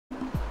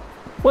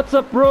What's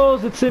up,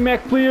 bros? It's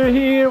MacPlayer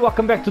here.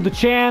 Welcome back to the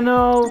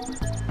channel.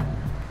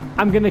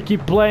 I'm gonna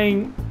keep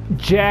playing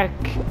Jak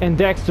and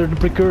Daxter The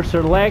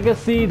Precursor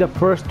Legacy, the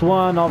first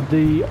one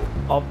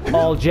of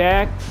all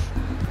Jaks.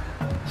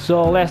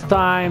 So last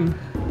time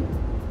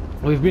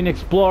we've been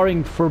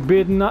exploring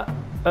Forbidden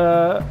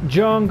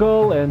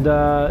Jungle and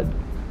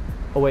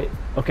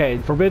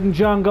Forbidden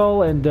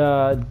Jungle and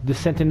the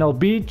Sentinel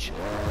Beach.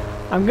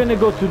 I'm gonna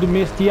go to the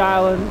Misty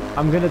Island.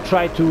 I'm gonna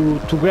try to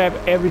grab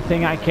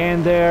everything I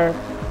can there.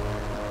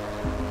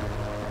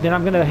 Then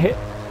I'm gonna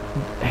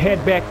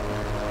head back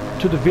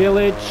to the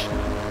village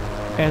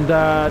and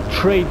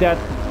trade that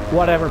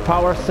whatever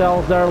power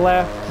cells that are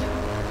left.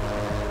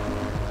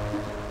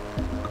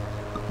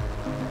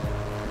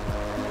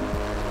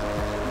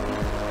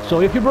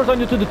 So if you brought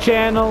new to the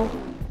channel,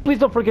 please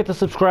don't forget to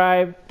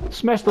subscribe,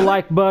 smash the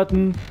like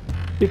button.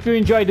 If you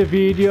enjoyed the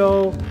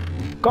video,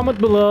 comment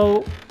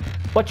below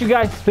what you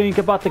guys think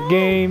about the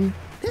game.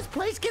 This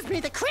place gives me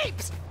the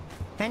creeps!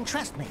 And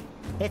trust me,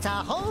 it's a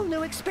whole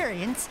new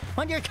experience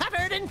when you're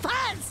covered in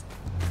fuzz!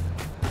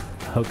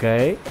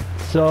 Okay,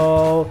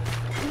 so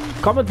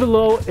comment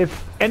below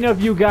if any of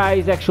you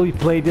guys actually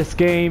played this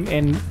game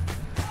and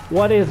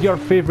what is your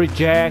favorite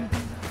Jak.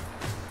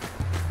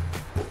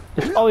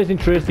 It's always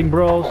interesting,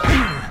 bros.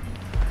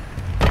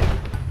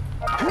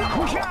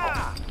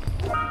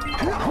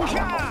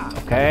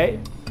 Okay.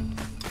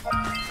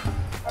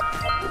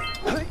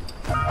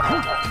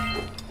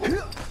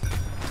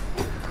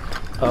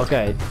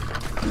 Okay.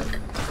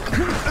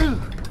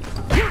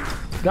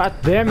 God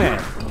damn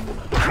it.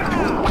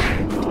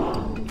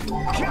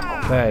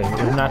 Okay,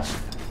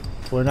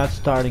 we're not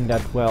starting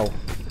that well.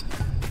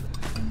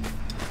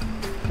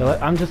 Okay,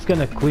 I'm just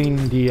gonna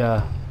clean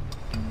the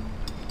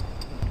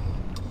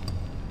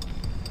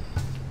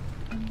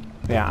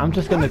yeah, I'm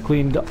just gonna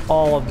clean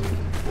all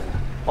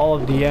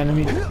of the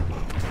enemies.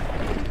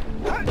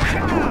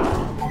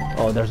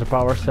 Oh, there's a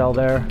power cell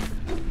there.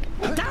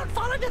 Don't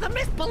fall into the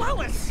mist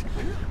below us,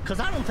 because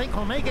I don't think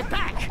we'll make it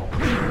back.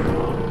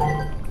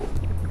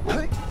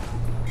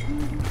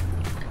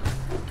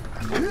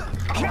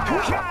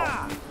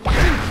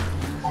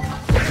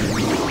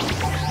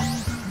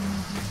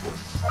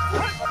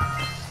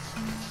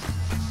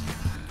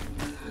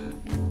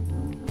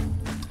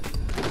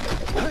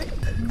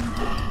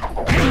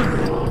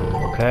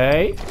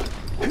 Okay,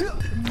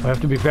 we have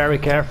to be very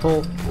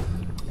careful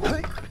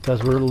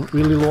because we're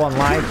really low on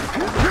life.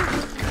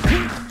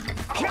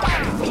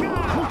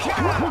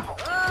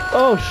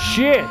 Oh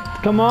shit,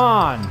 come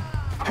on.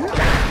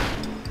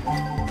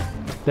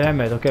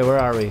 Damn it. Okay, where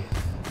are we?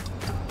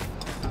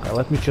 Okay,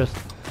 let me just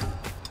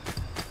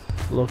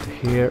look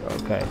here.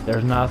 Okay,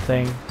 there's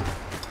nothing.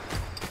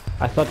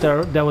 I thought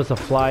there was a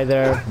fly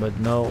there, but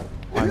no,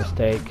 my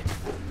mistake.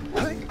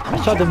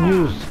 I saw the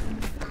news.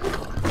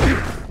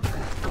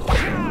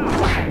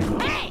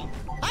 Hey!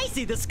 I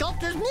see the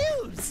sculptor's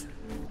muse!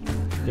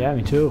 Yeah,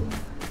 me too.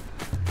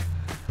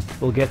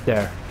 We'll get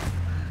there.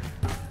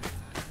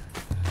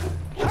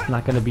 Just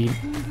not gonna be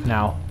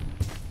now.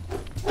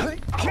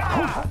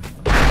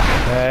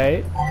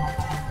 Okay.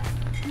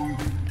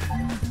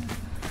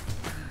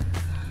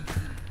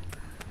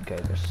 Okay,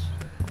 there's...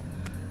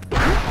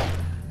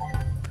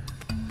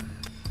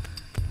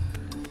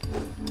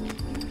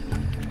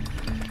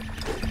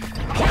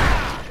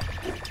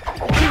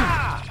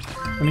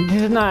 I mean,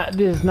 this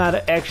is not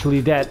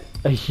actually that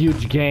a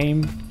huge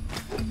game.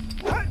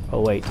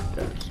 Oh wait,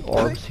 there's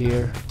orbs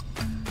here.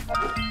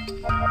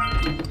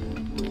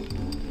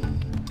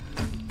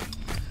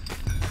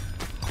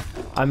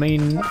 I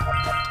mean,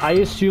 I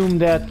assume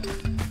that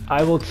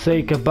I will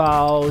take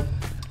about,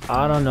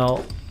 I don't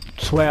know,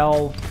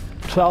 12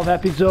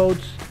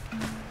 episodes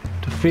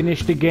to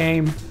finish the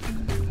game.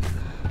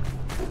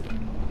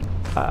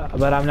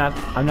 But I'm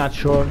not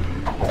sure.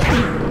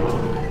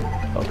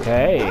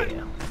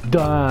 Okay,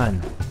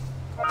 done.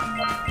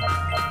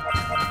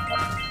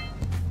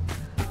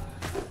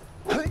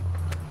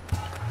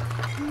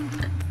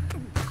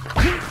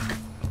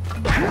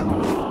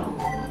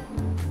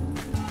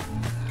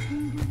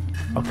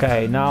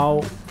 Okay,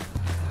 now.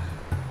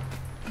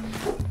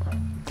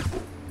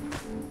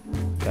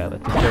 Okay,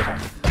 let's just.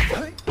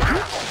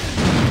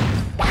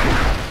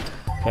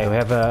 Okay, we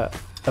have a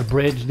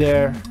bridge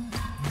there.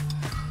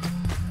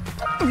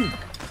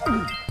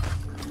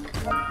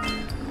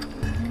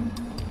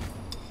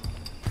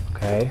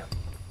 Okay.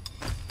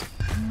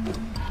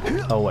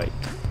 Oh wait,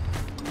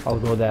 I'll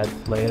go that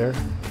later.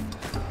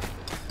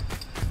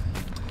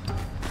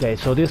 Okay,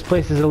 so this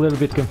place is a little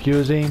bit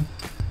confusing.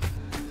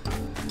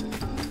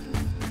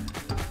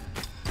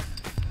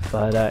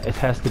 But it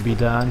has to be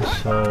done,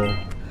 so...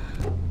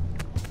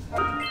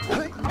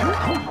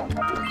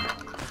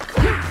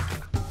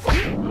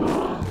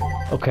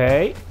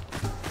 Okay.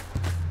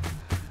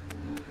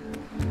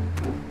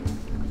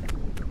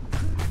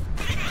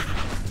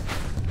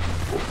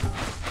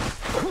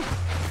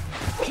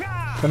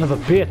 Son of a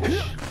bitch.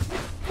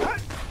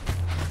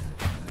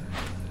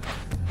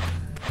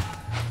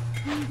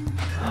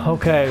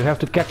 Okay, we have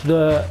to catch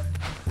the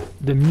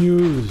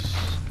muse.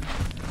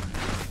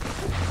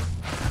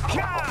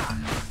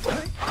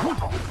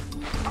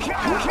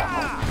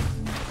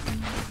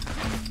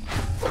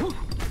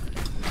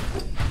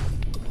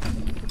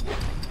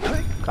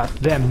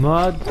 That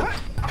mud.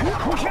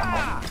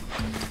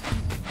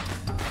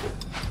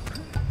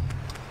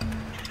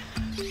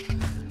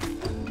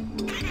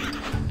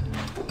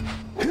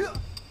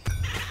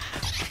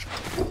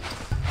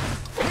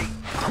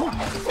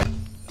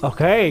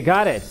 Okay,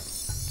 got it.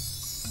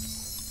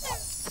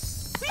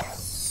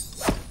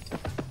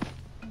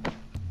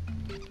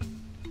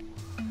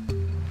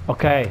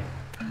 Okay.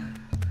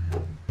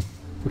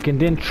 We can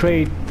then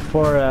trade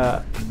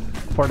for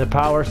the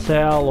power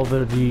cell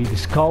over the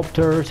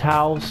sculptor's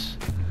house.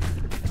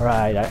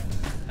 Alright, I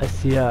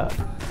see a...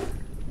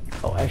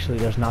 Oh, actually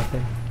there's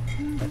nothing.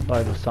 I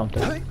thought it was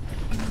something.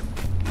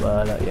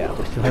 But yeah,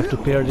 we still have to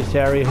clear this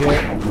area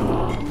here.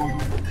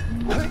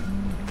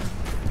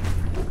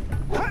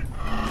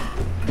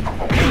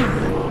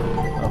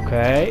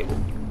 Okay.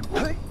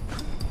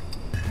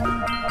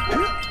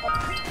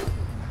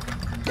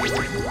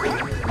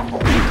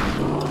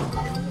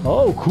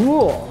 Oh,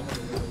 cool.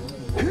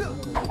 Get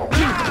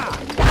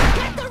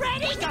the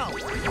red ego!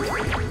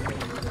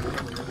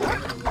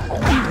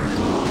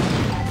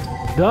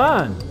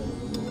 Done.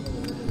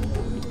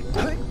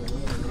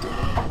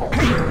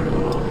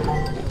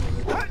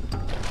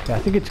 Okay, I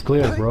think it's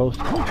clear, bros.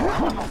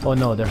 Oh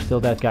no, there's still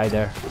that guy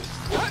there.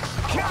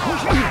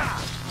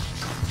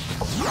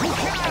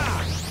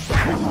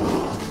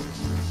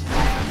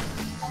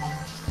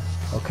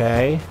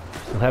 Okay,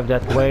 still have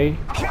that way.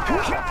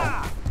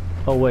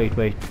 Oh wait.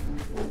 Wait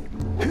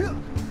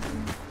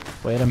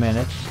a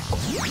minute.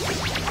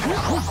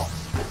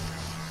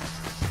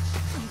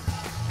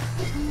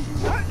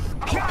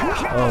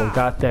 Oh,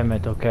 god damn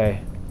it,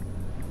 okay.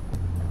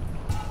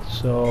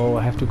 So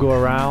I have to go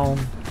around.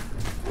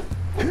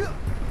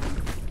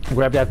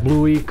 Grab that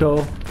blue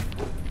eco.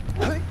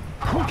 Let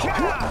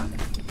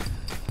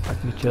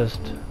me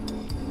just...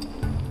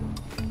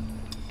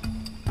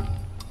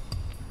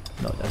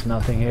 No, there's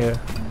nothing here.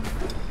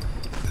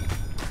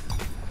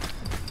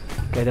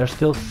 Okay, there's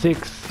still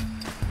six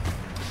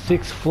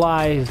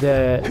flies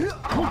that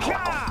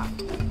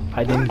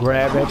I didn't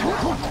grab it.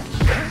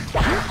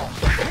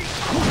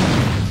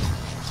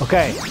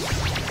 Okay.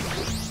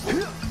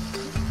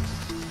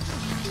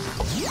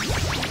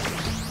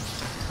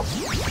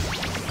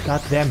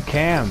 Goddamn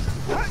cam.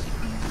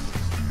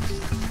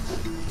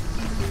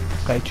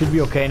 Okay, it should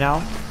be okay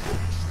now.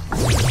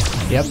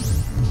 Yep.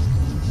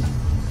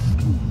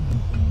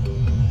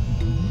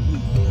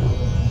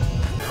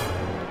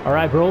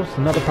 Alright bros,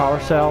 another power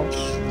cell.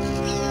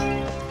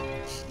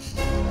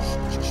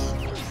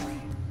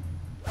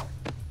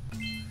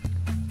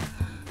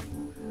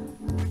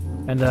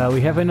 And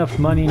we have enough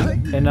money,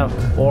 enough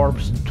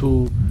orbs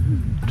to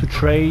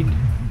trade.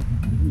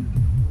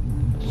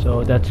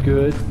 So that's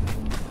good.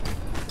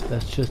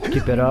 Let's just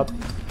keep it up. I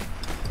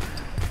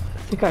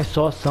think I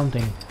saw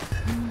something.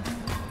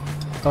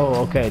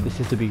 Oh, okay, this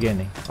is the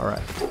beginning.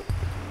 Alright.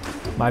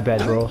 My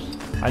bad, bros.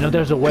 I know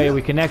there's a way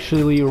we can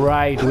actually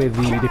ride with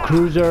the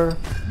cruiser.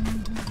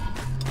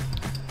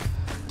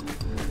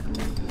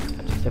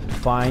 I just have to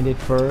find it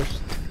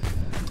first.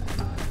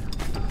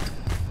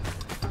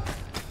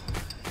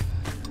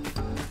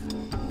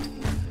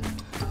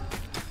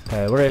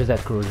 Okay, where is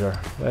that cruiser?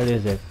 Where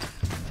is it?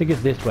 I think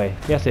it's this way.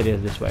 Yes, it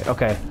is this way.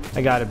 Okay,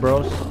 I got it,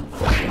 bros.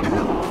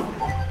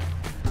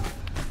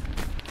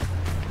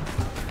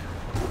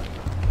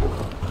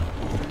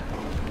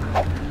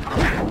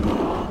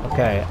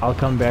 Okay, I'll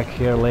come back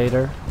here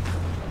later.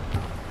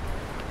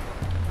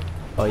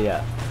 Oh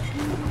yeah.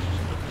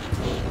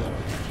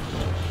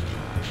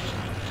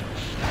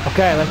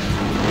 Okay, let's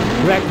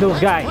wreck those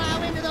guys.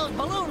 Plow into those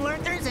balloon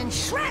lurkers and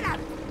shred them!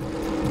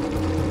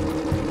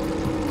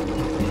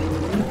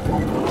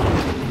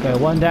 Okay,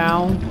 one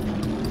down.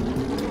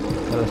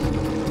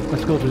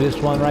 Let's go to this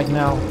one right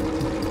now.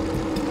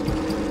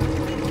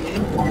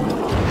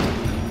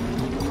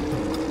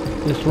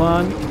 This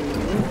one.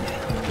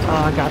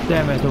 Ah, god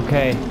damn it,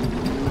 okay.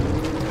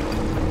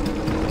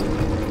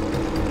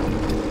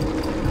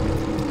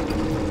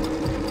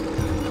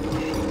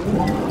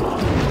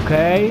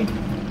 Okay.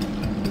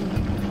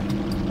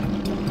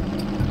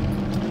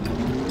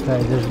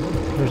 Okay,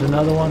 there's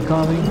another one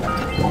coming.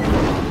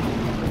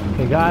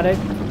 Okay, got it.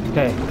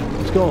 Okay,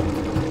 let's go.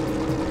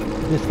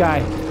 This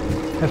guy.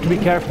 Have to be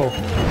careful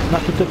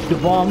not to touch the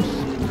bombs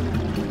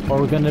or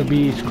we're gonna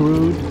be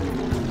screwed.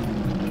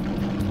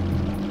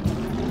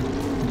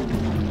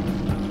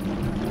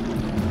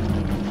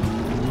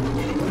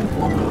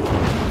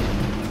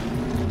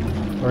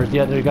 Where's the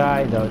other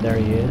guy? Oh, there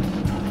he is.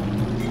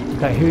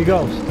 Okay, here he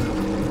goes.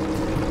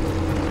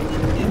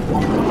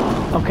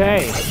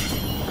 Okay.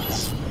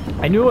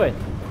 I knew it.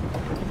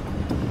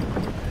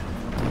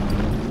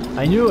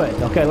 I knew it.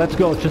 Okay, let's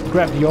go. Just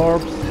grab the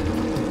orbs.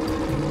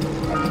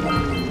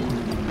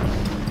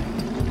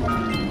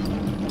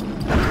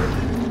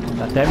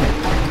 God damn it.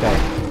 Okay.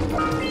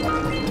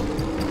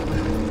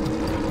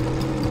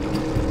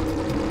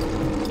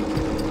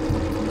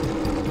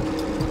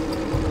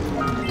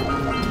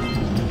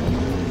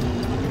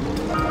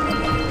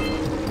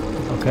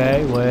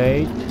 Okay,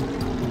 wait.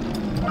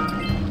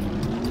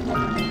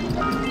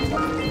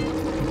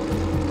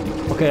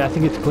 Okay, I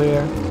think it's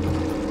clear.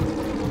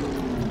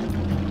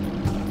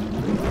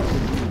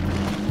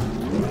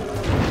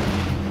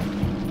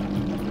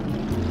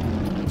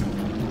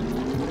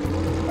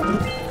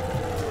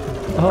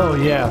 Oh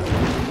yeah,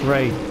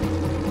 great.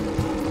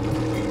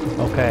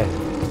 Okay.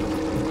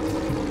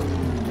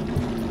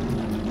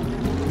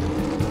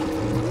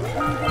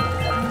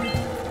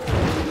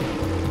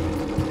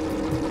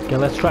 Okay,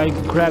 let's try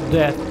and grab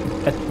that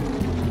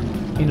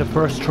in the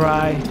first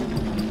try.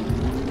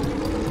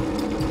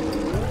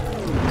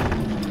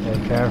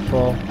 Okay,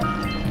 careful.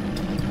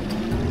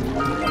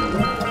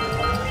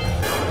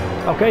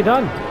 Okay,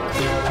 done.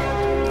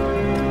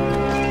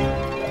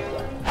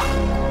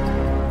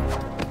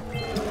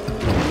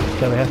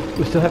 Okay,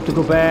 we still have to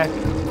go back,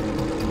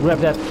 grab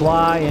that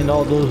fly and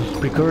all those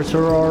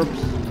precursor orbs.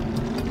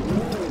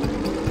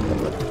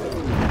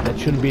 That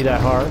shouldn't be that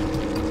hard.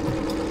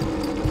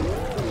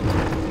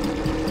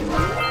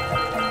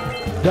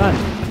 Done.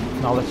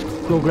 Now let's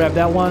go grab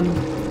that one.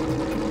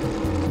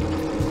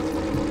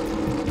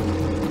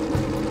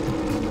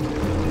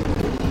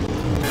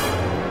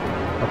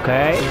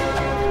 Okay.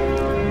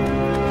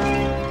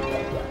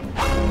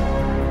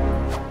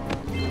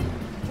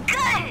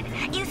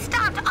 Good! You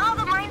stopped all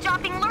the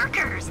mind-dropping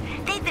lurkers.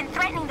 They've been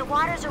threatening the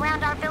waters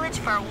around our village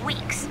for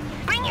weeks.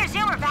 Bring your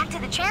zoomer back to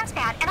the chance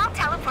pad and I'll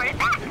teleport it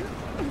back.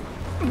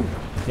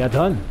 Yeah,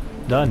 done.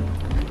 Done.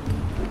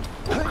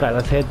 Okay,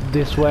 let's head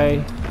this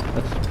way.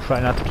 Let's try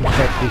not to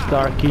catch these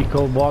dark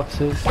eco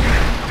boxes.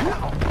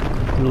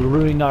 It'll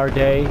ruin our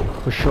day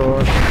for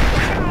sure.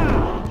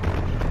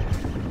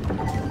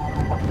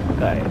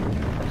 Okay,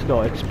 let's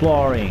go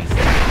exploring.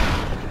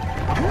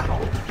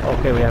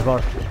 Okay, we have our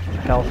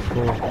health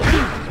full.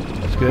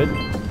 That's good.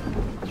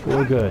 That's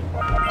really good.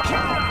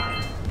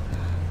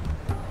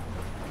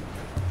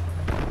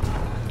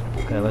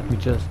 Okay, let me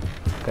just...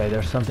 Okay,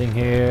 there's something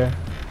here.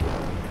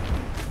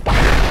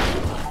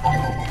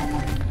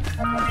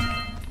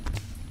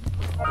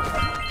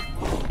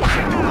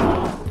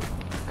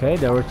 Okay,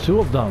 there were two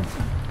of them.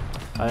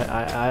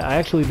 I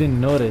actually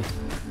didn't notice.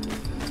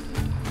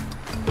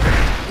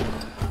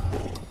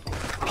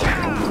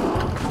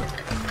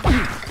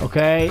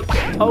 Okay,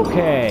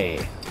 okay.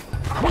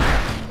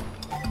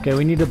 Okay,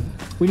 we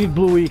need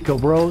blue eco,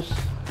 bros.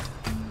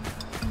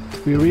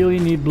 We really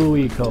need blue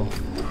eco.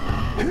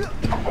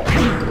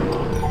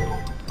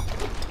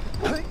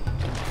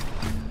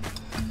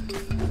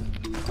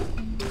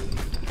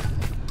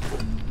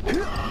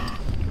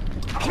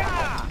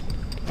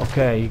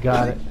 Okay, you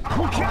got it.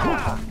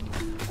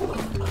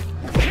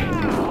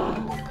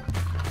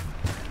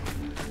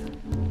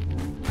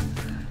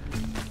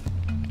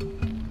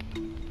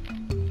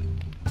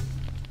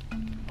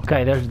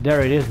 Okay,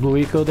 there it is, blue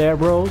eco there,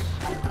 bros.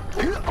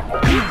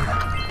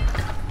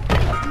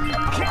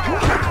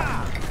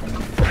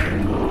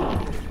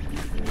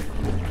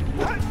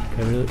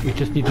 Okay, we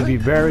just need to be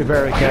very,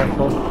 very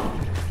careful.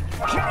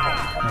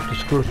 Not to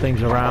screw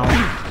things around.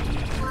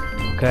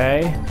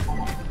 Okay.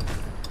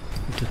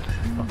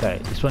 Okay,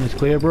 this one is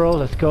clear, bro.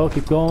 Let's go,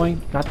 keep going.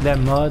 Got that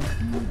mud.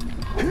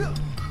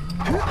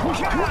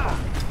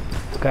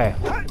 Okay.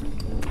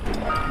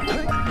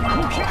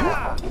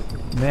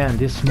 Man,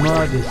 this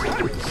mud it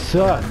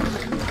sucks.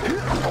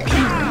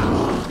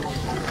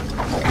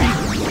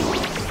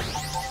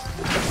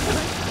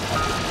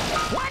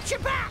 Watch your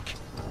back!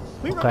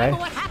 We remember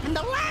what happened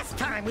the last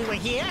time we were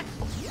here.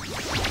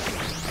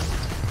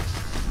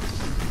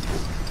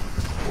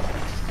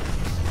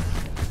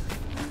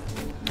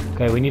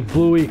 Okay, we need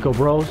blue eco,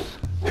 bros.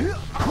 Mark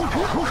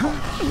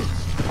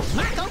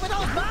over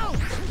those bones!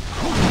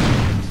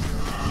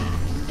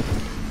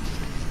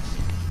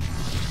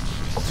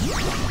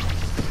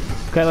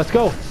 Okay, let's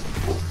go.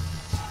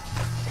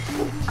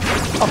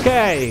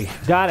 Okay,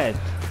 got it.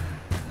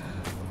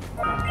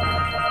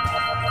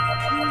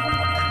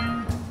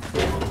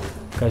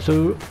 Okay,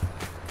 so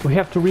we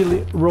have to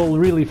really roll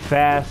really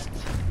fast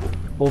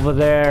over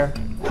there.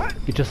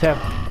 You just have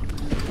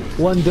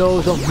one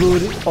dose of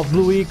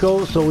blue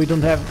eco, so we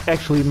don't have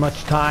actually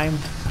much time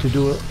to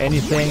do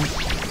anything.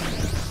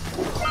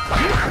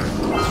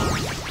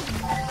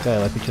 Okay,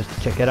 let me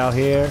just check it out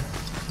here.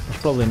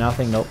 There's probably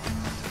nothing. Nope.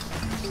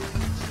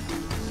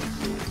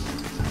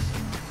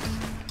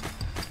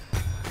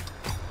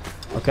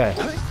 Okay,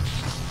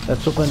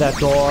 let's open that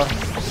door.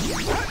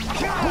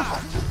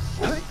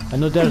 I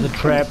know there's a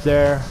trap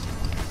there.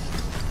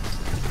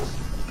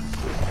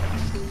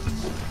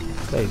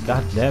 Okay,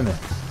 god damn it.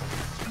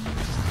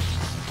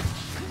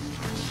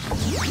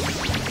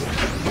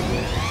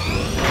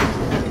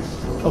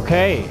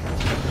 Okay.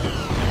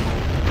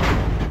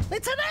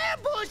 It's an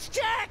ambush,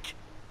 Jack!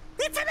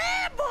 It's an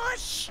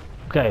ambush!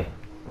 Okay.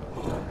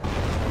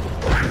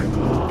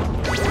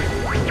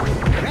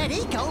 Red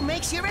eco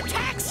makes your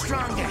attack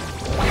stronger.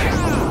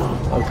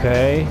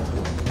 Okay.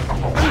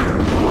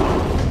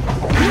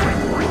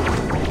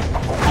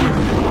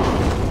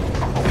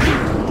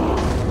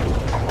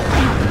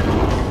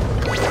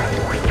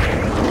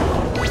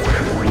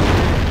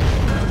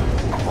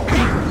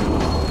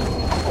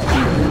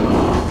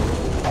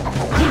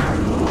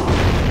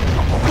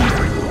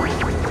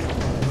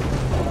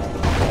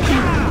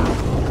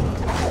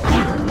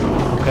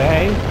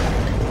 Okay.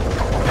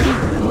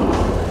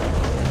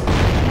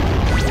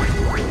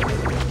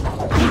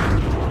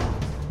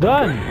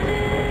 Done.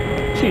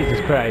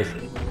 Jesus Christ.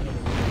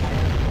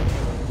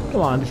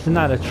 Come on, this is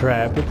not a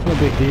trap. It's no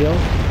big deal.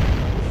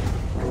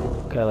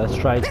 Okay, let's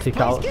try to take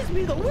out. This place gives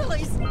me the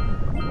willies.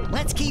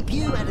 Let's keep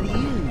you out of the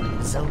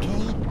ooze,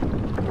 okay?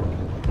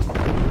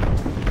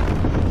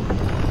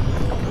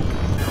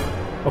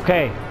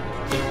 Okay.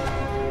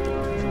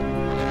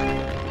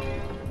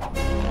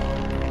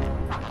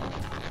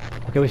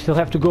 Okay, we still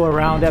have to go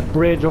around that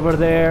bridge over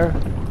there,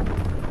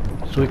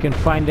 so we can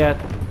find that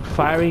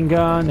firing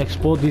gun,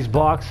 explode these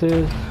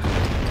boxes.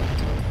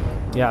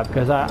 Yeah,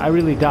 because I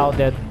really doubt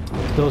that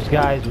those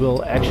guys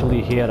will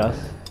actually hit us.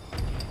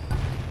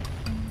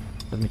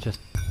 Let me just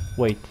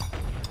wait.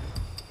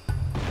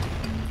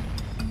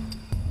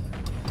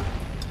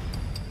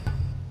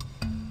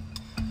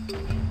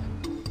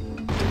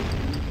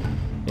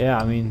 Yeah,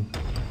 I mean,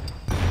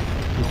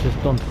 you just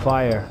don't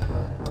fire.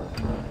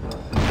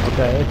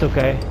 Okay, it's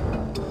okay.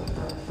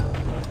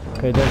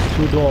 Okay, there's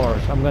 2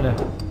 doors. I'm gonna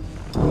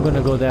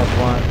go that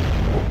one.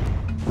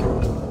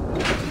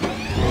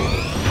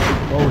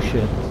 Oh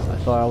shit! I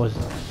thought I was.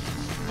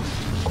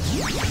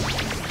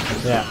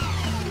 Yeah.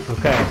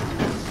 Okay.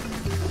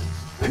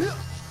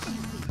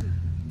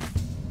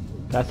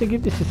 I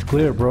think this is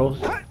clear,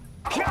 bros.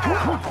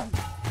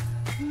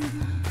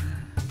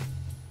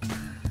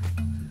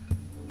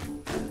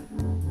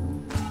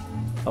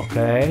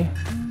 Okay.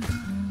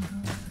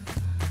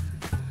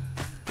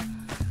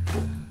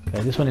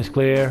 Okay, this one is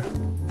clear.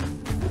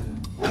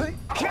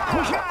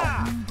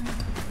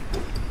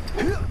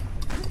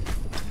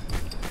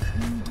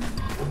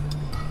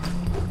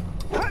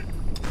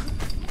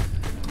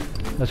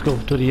 Let's go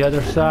to the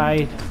other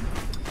side.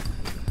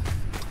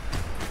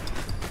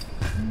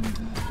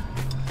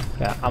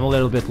 Yeah, I'm a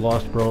little bit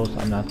lost, bros.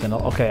 I'm not gonna...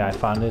 Okay, I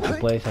found it, the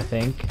place, I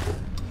think.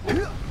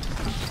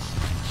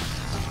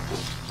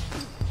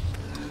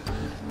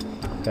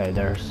 Okay,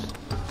 there's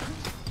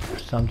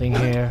something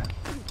here.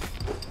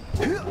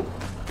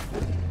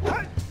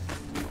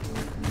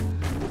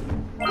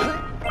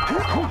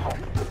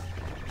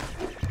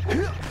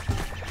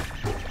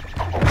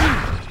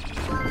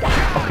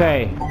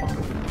 Okay.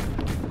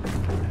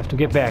 Have to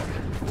get back.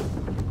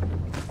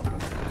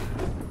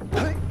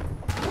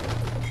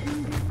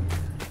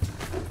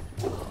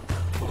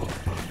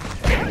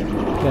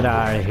 Get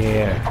out of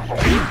here.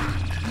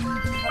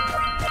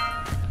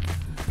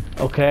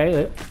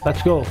 Okay,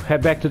 let's go.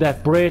 Head back to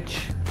that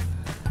bridge.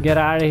 Get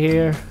out of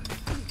here.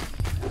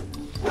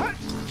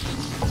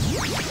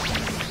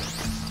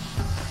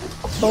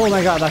 Oh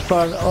my god, I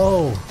thought...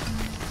 Oh.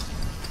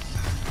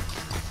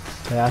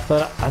 Yeah, I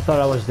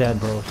thought I was dead,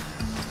 bros.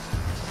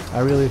 I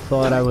really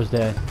thought I was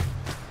dead.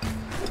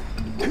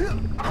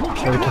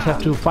 So we just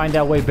have to find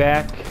our way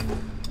back.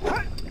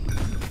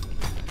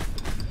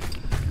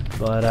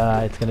 But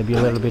it's gonna be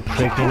a little bit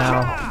tricky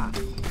now.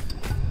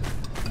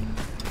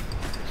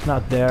 It's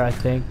not there, I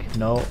think.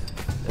 No,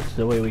 that's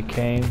the way we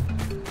came.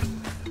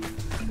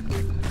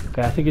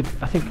 Okay, I think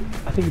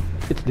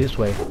it's this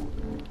way.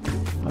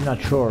 I'm not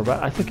sure,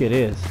 but I think it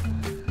is.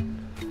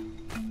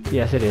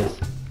 Yes, it is.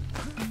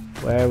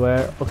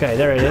 Where? Okay,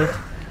 there it is.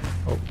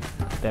 Oh,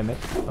 damn it.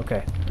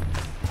 Okay.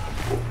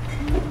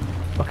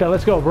 Okay,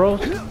 let's go, bros.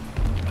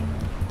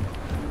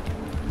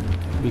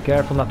 Be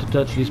careful not to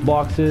touch these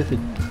boxes.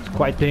 It's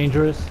quite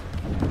dangerous.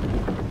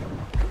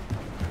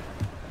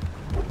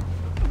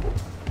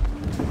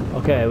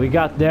 Okay, we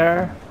got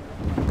there.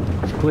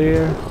 It's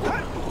clear. Okay,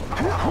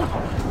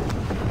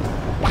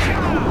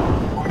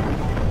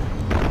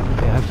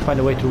 I have to find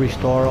a way to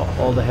restore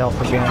all the health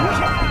again.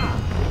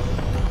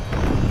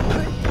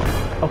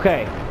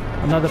 Okay,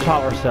 another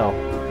power cell.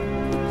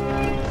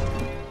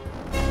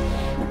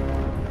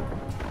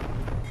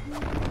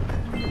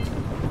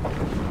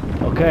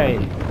 Okay.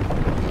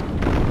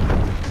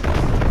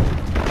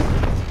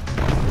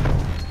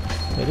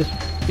 Okay,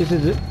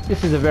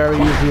 this is a very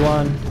easy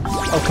one.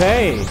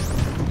 Okay.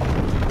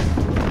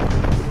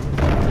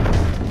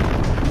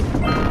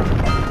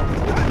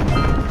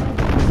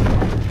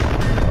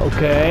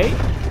 Okay.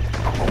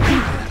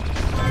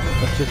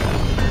 Let's just...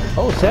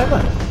 Oh,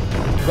 7.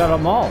 We got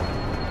them all.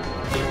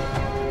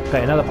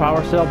 Okay, another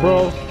power cell,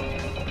 bro.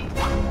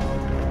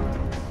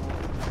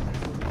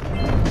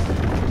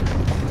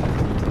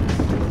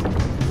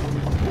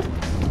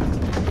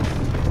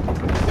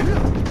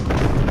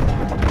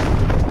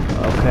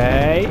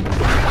 Okay.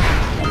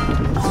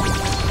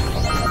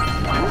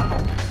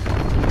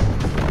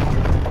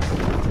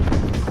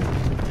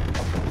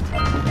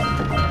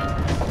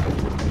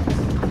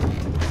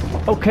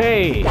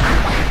 Okay.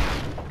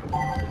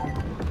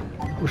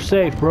 We're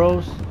safe,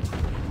 bros.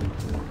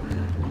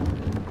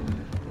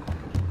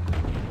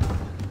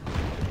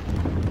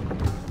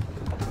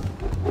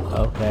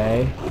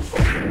 Okay.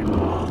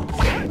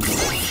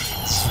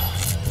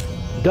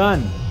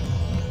 Done.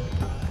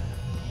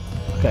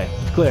 Okay,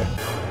 it's clear.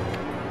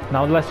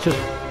 Now let's just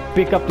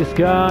pick up this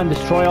gun,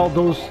 destroy all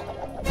those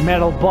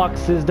metal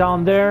boxes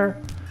down there,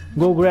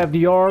 go grab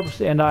the orbs,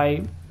 and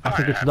I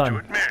think it's done. I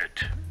have to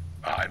admit,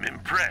 I'm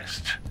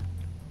impressed.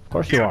 Of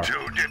course you are. You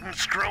two didn't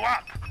screw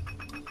up.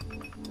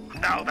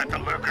 Now that the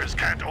lurkers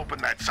can't open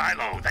that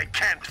silo, they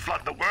can't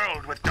flood the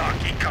world with dark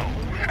eco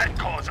and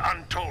cause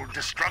untold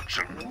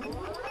destruction.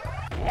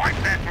 Wipe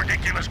that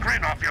ridiculous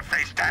grin off your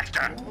face,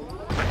 Daxter.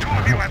 The two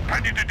of you have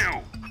plenty to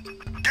do.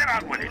 Get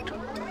on with it.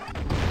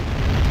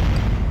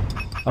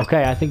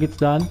 Okay, I think it's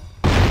done.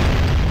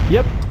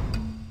 Yep.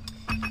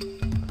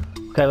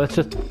 Okay, let's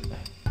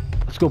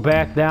go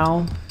back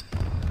down.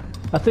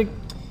 I think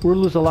we'll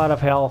lose a lot of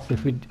health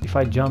if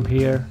I jump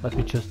here. Let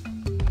me just.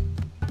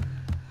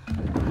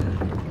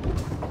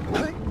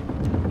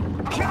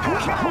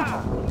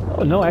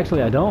 Oh no,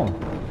 actually I don't.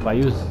 If I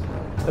use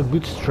a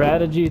good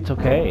strategy, it's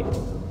okay.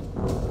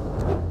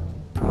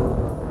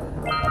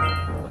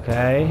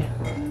 Okay.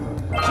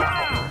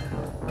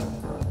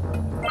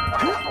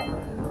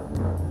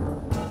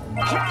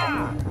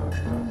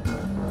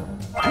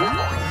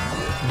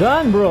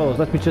 Done, bros.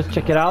 Let me just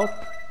check it out.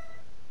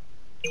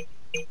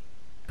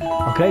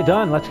 Okay,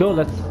 done. Let's go.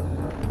 This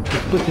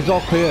place is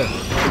all clear.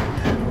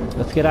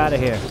 Let's get out of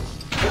here.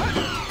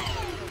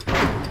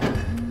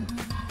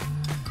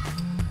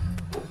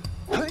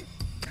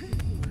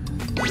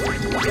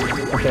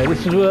 Okay,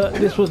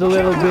 this was a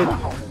little bit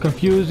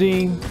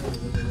confusing.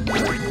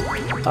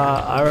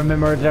 I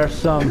remember there are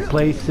some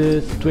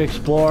places to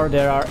explore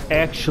that are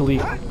actually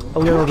a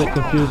little bit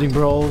confusing,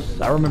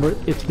 bros. I remember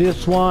it's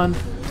this one,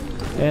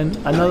 and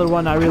another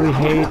one I really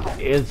hate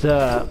is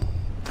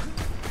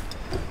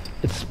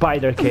it's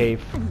Spider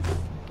Cave.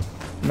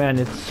 Man,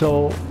 it's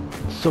so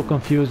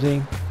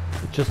confusing.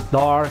 It's just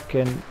dark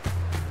and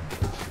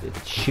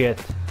it's shit.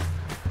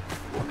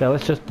 Okay,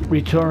 let's just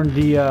return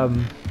the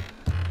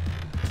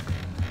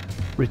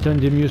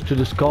muse to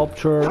the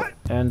sculpture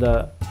and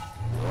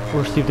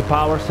receive the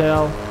power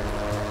cell,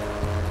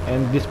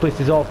 and this place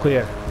is all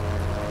clear.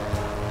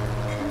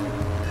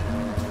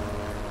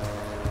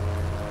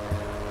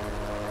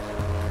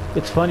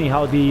 It's funny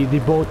how the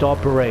boat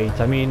operates.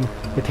 I mean,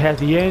 it has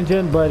the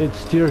engine, but it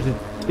steers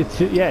it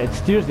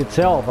steers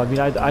itself. I mean,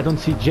 I don't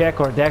see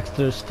Jak or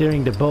Daxter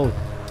steering the boat.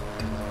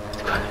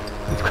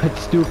 It's quite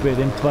stupid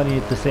and funny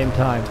at the same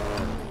time.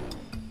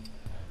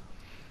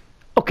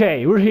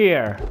 Okay, we're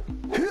here.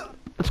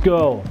 Let's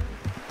go.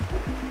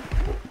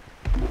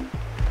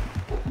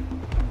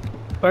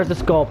 Where's the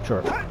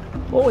sculpture?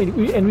 Oh,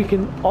 and we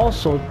can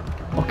also.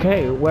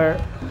 Okay,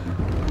 where?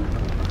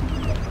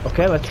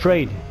 Okay, let's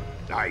trade.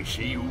 I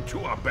see you two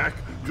are back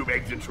to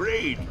make the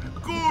trade.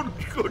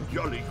 Good,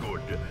 jolly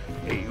good.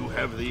 Hey, you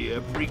have the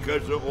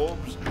precursor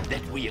orbs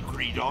that we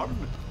agreed on?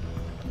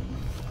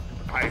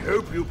 I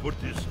hope you put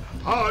this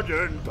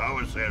hard-earned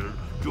power cell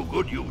to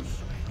good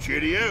use.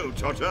 Cheerio,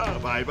 Tota,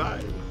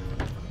 bye-bye.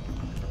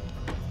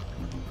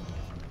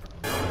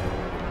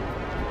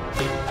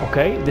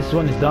 Okay, this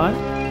one is done.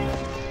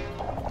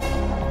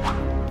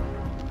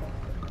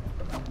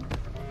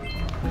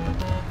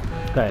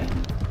 Okay.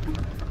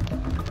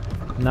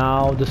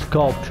 Now the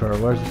sculpture.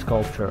 Where's the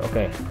sculpture?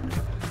 Okay.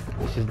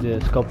 This is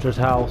the sculpture's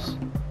house.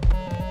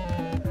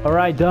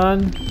 Alright,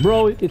 done.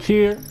 Bro, it's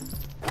here.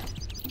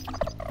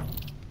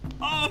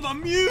 Oh, my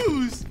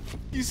muse!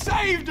 You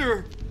saved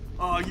her!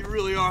 Oh, you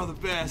really are the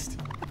best.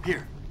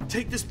 Here,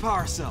 take this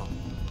power cell.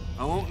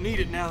 I won't need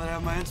it now that I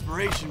have my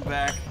inspiration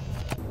back.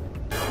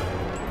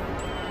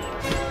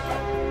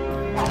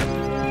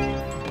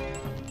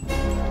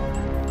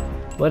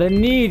 But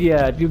an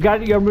idiot! You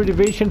got your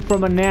motivation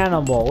from an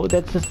animal.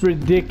 That's just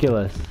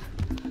ridiculous.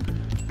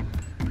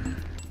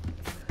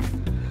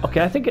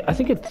 Okay, I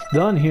think it's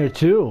done here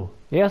too.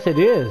 Yes, it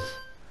is.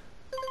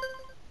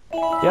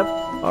 Yep.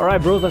 All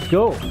right, bros, let's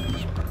go.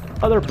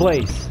 Other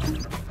place.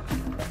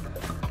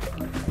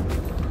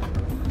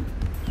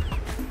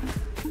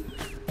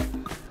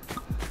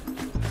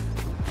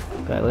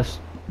 Okay, let's.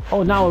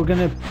 Oh, now we're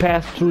gonna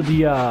pass through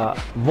the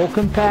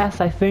Vulcan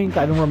Pass. I think.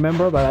 I don't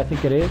remember, but I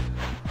think it is.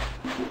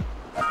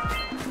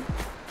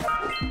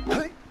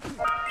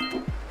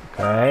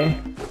 Okay.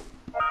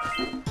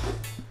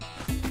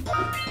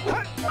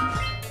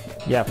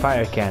 Yeah,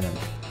 fire cannon.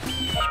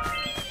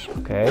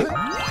 Okay.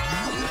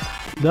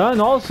 Done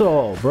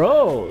also,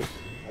 bros.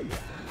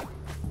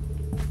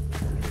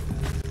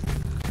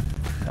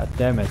 God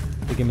damn it,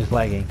 the game is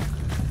lagging.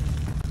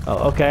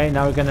 Oh, okay,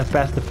 now we're gonna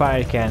pass the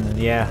fire cannon,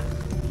 yeah.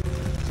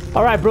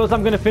 Alright, bros,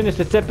 I'm gonna finish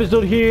this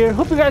episode here.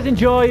 Hope you guys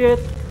enjoy it.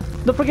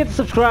 Don't forget to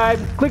subscribe,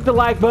 click the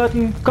like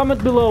button,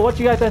 comment below what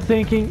you guys are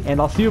thinking, and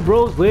I'll see you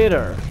bros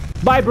later.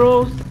 Bye,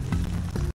 bros.